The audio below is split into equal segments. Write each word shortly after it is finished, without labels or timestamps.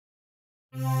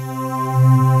Hey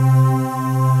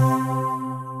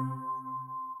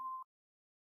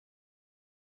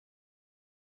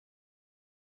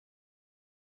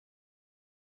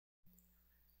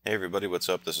everybody, what's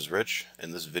up? This is Rich.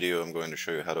 In this video I'm going to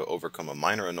show you how to overcome a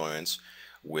minor annoyance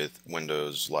with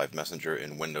Windows Live Messenger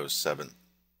in Windows 7.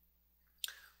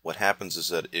 What happens is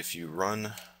that if you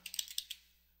run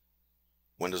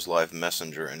Windows Live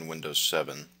Messenger in Windows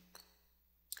 7,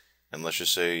 and let's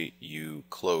just say you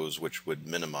close, which would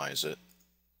minimize it,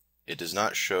 it does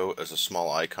not show as a small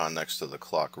icon next to the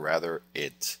clock. Rather,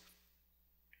 it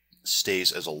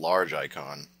stays as a large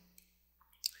icon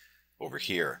over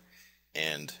here.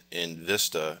 And in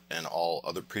Vista and all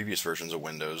other previous versions of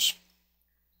Windows,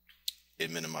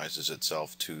 it minimizes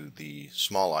itself to the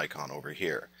small icon over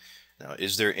here. Now,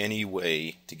 is there any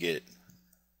way to get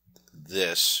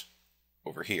this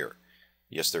over here?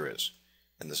 Yes, there is.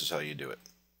 And this is how you do it.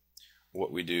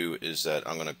 What we do is that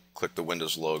I'm going to click the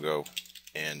Windows logo,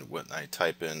 and when I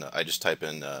type in, I just type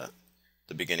in the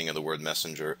beginning of the word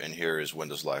Messenger, and here is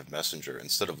Windows Live Messenger.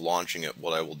 Instead of launching it,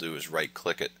 what I will do is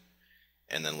right-click it,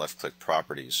 and then left-click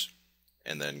Properties,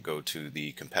 and then go to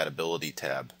the Compatibility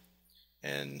tab,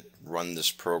 and run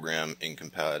this program in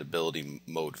Compatibility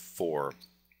Mode 4.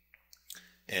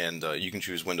 And you can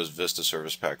choose Windows Vista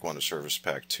Service Pack 1 or Service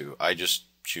Pack 2. I just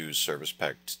choose Service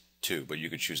Pack 2, but you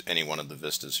could choose any one of the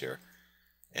Vistas here.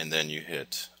 And then you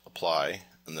hit Apply,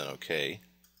 and then OK,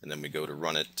 and then we go to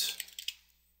Run It.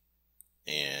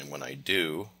 And when I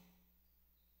do,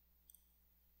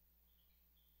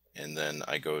 and then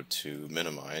I go to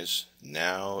minimize,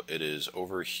 now it is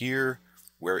over here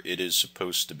where it is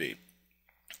supposed to be.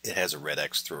 It has a red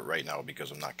X through it right now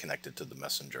because I'm not connected to the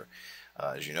Messenger.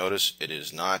 As you notice, it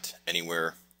is not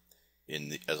anywhere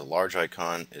as a large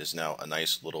icon. It is now a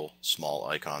nice little small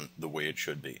icon the way it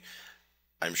should be.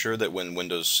 I'm sure that when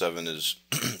Windows 7 is,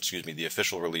 excuse me, the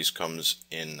official release comes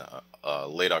in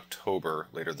late October,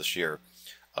 later this year,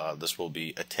 this will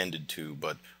be attended to,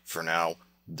 but for now,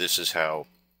 this is how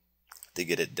they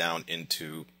get it down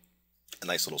into a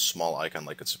nice little small icon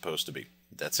like it's supposed to be.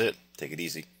 That's it. Take it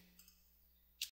easy.